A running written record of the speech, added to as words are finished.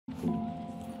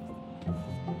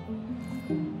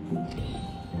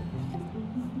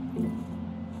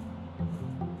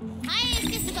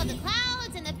of the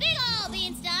clouds and the big ol'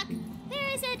 beanstalk, there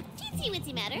is a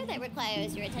teensy-weensy matter that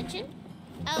requires your attention.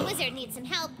 A wizard needs some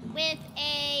help with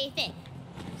a thing.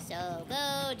 So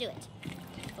go do it.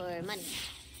 For money.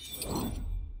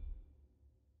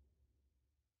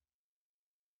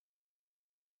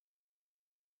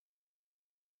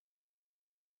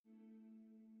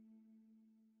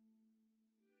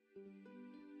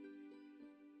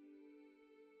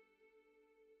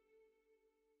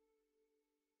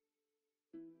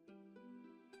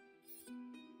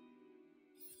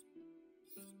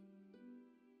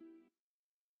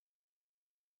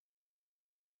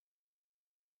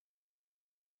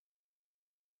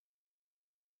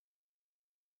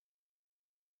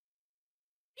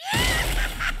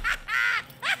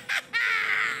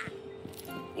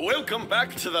 Welcome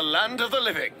back to the land of the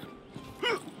living.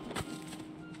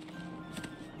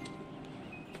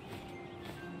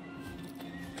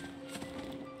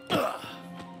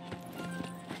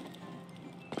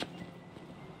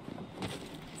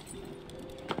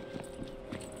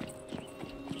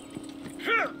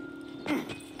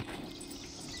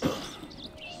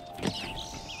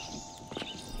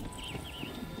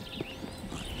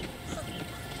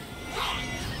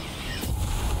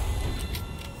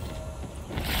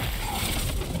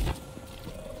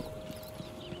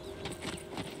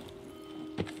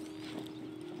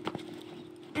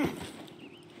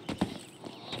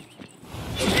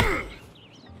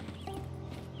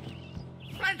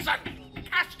 Blenson!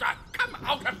 Kastor! Come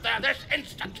out of there this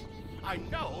instant! I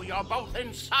know you're both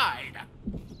inside.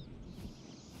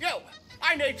 You!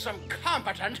 I need some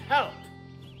competent help.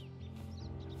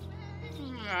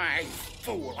 My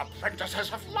fool apprentices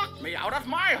have locked me out of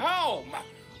my home.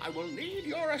 I will need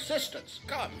your assistance.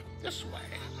 Come, this way.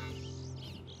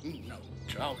 No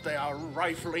doubt they are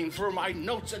rifling through my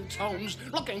notes and tomes,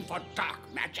 looking for dark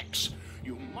magics.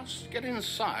 You must get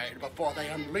inside before they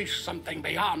unleash something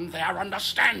beyond their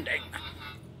understanding.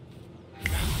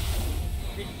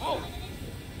 Behold!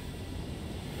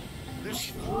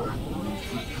 This...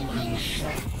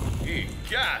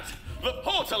 Egad! The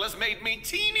portal has made me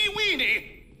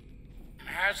teeny-weeny!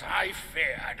 As I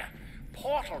feared,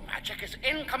 portal magic is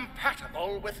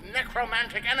incompatible with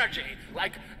necromantic energy,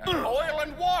 like oil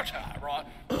and water, or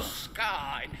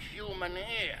scar in human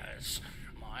ears.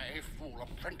 My fool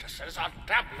apprentices are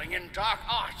dabbling in dark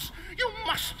arts. You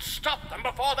must stop them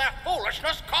before their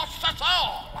foolishness costs us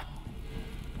all!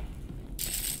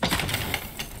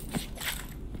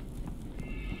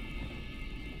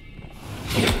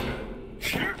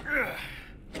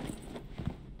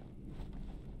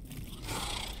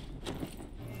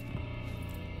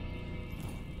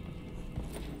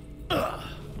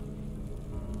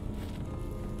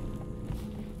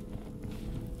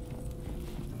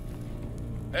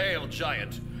 Hail,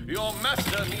 giant. Your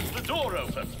master needs the door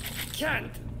open.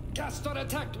 Can't. Kastor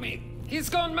attacked me. He's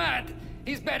gone mad.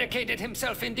 He's barricaded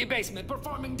himself in the basement,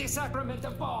 performing the sacrament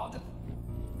of Bod.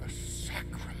 The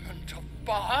sacrament of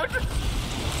Bod?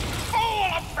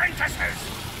 Fool apprentices!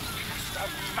 Kastor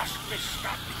must be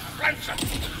stopped. Blenson,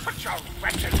 put your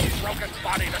wretched, broken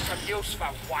body to some use for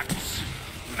once.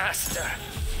 Master,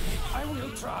 I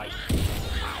will try.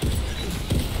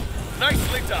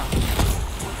 Nicely done.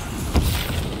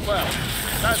 Well,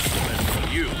 that's meant for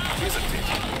you, isn't it?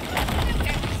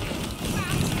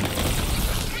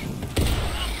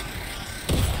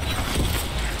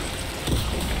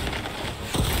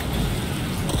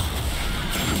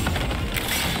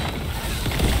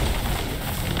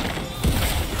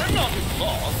 I'm not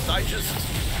lost, I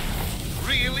just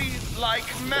really like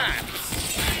maths.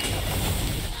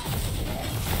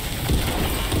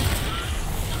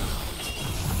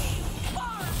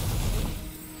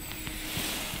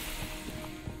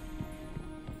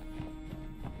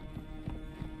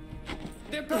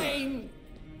 The pain.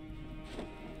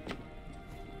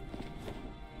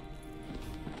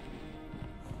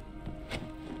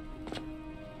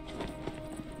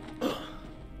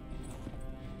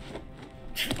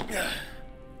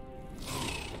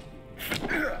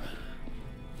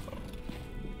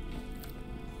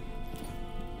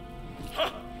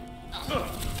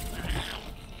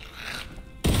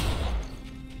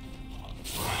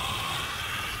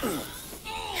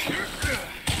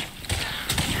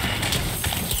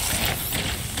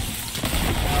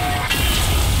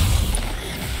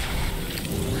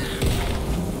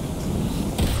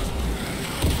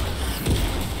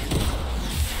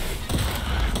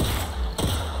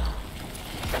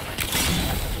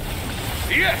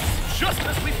 Yes, just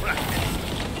as we practiced.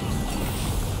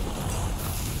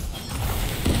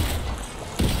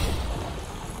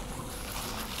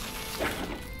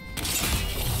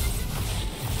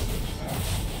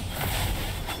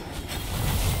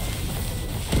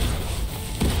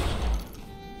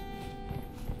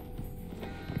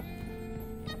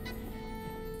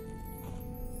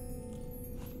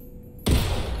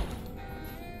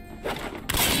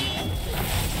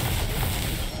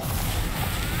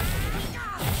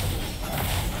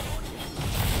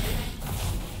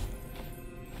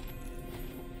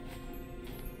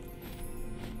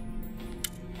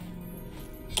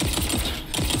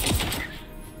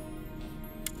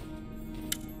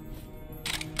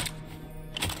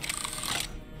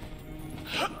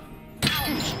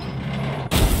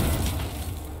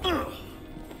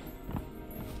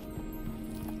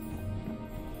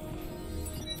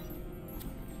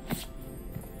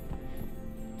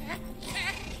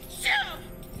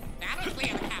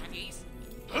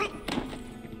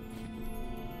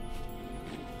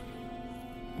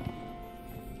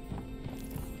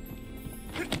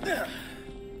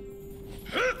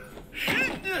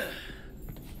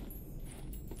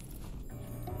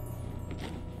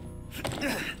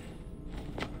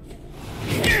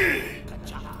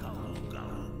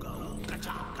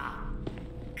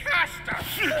 Kastor,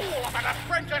 fool of an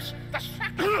apprentice! The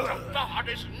sacrament of God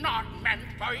is not meant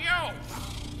for you!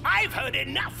 I've heard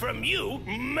enough from you,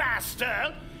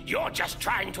 Master! You're just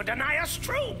trying to deny us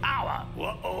true power!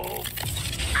 Uh-oh.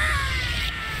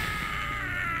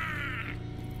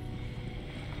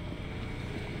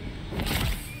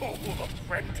 Fool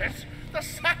apprentice! The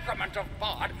sacrament of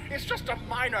God is just a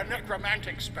minor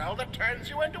necromantic spell that turns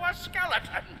you into a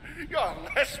skeleton! You're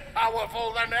less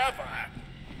powerful than ever!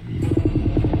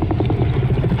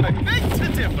 I beg to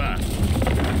differ.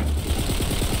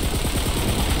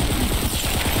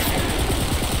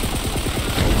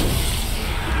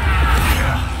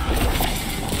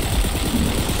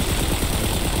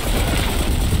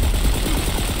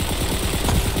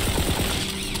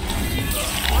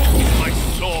 My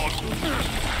sword!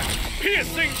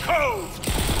 Piercing cold!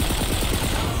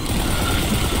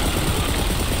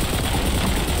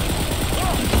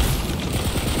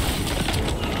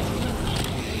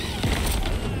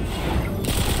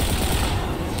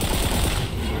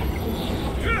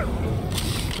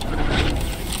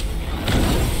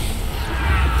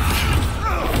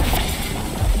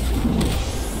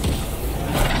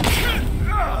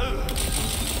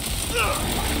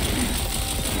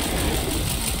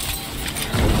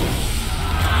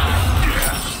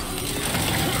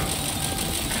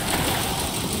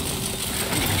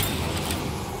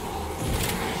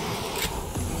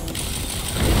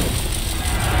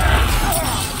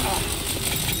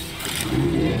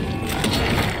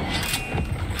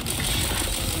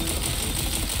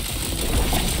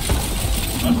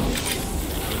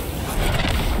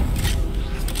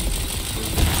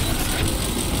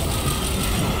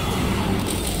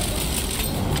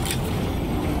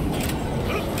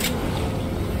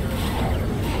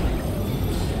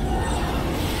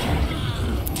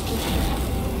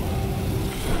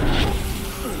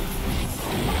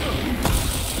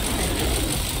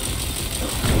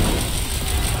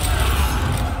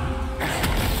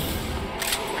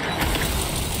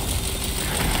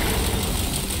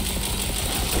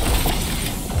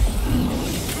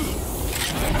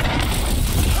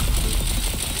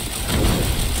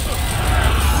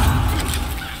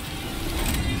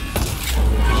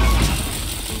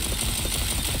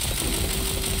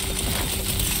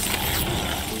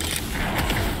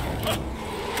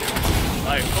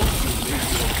 I hope you leave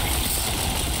your peace.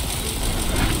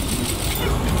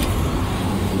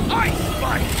 Ice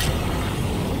Bite!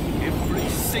 Every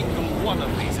single one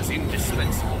of these is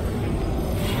indispensable.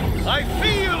 I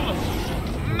feel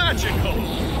magical!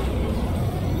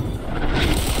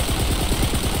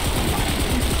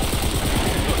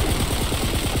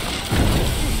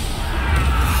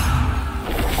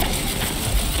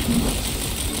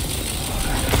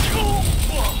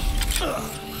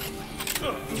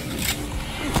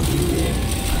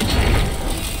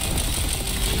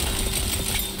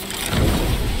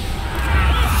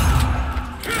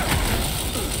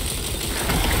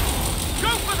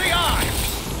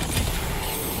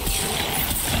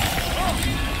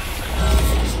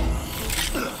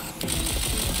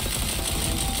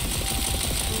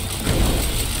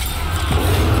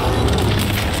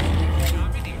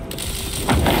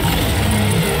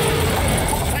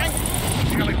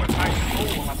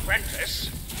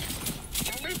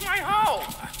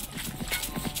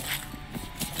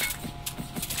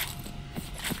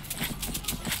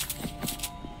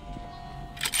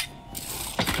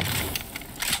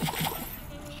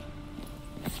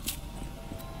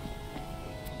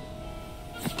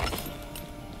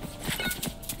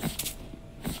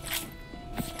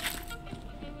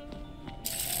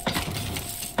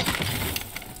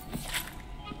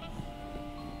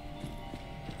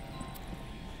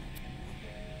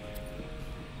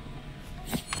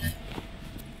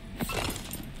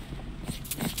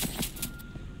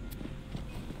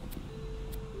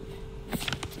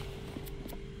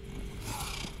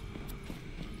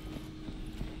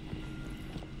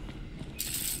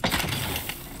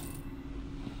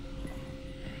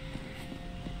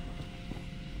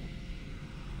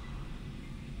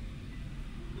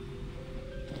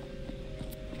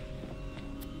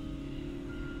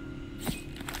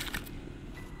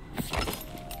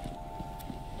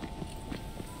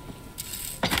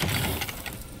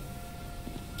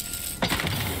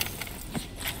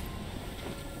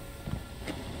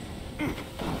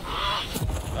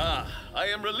 I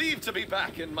am relieved to be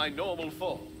back in my normal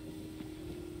form.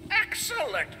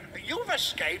 Excellent! You've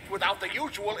escaped without the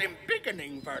usual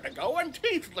embiggening vertigo and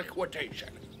teeth liquidation.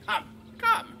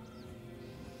 Come.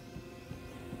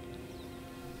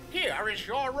 Here is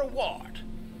your reward.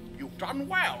 You've done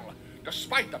well,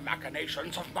 despite the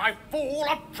machinations of my fool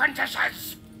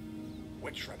apprentices.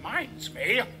 Which reminds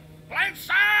me,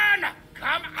 Blenson,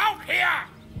 come out here!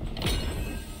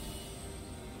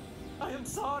 I am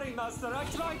sorry, Master. I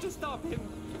tried to stop him.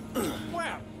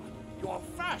 Well, your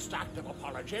first act of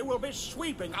apology will be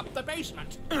sweeping up the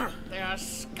basement. There's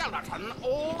skeleton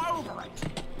all over it.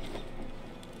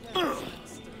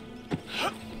 Yes,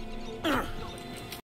 Master.